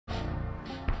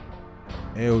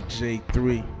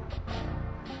LJ3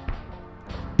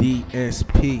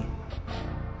 DSP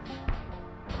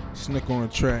Snook On The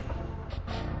Track,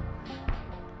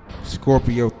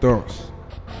 Scorpio thoughts.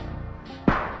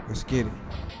 Let's get it.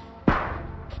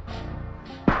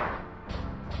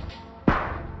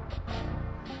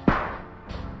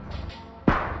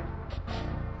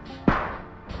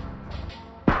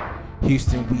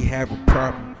 Houston, we have a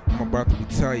problem. I'm about to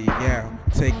retire, y'all.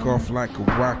 Take off like a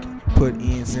rocket. Put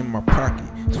ends in my pocket.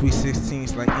 Sweet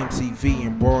 16s like MTV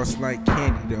and bars like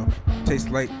candy though. Taste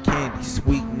like candy,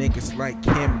 sweet niggas like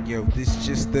cameo. This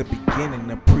just the beginning,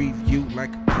 a preview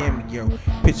like a cameo.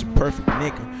 Picture perfect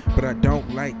nigga, but I don't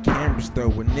like cameras though.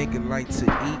 A nigga like to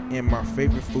eat and my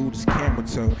favorite food is camel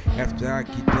toe. After I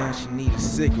get done, she need a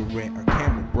cigarette, a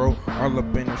camel bro. All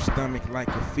up in her stomach like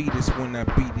a fetus when I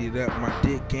beat it up. My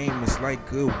dick game is like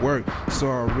good work,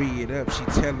 so I re it up. She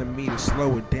telling me to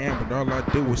slow it down, but all I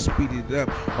do is speed it up.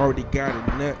 Already got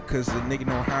a nut, cause the nigga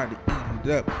know how to eat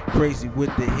it up. Crazy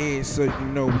with the head, so you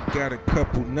know we got a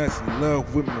couple nuts. In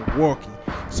love with Milwaukee,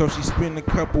 so she spend a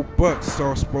couple bucks.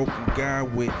 Soft-spoken guy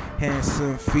with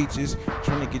handsome features,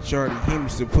 trying to get y'all to hear me,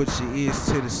 so put your ears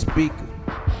to the speaker.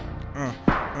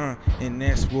 And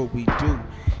that's what we do.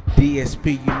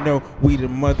 DSP, you know we the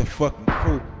motherfucking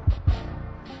crew.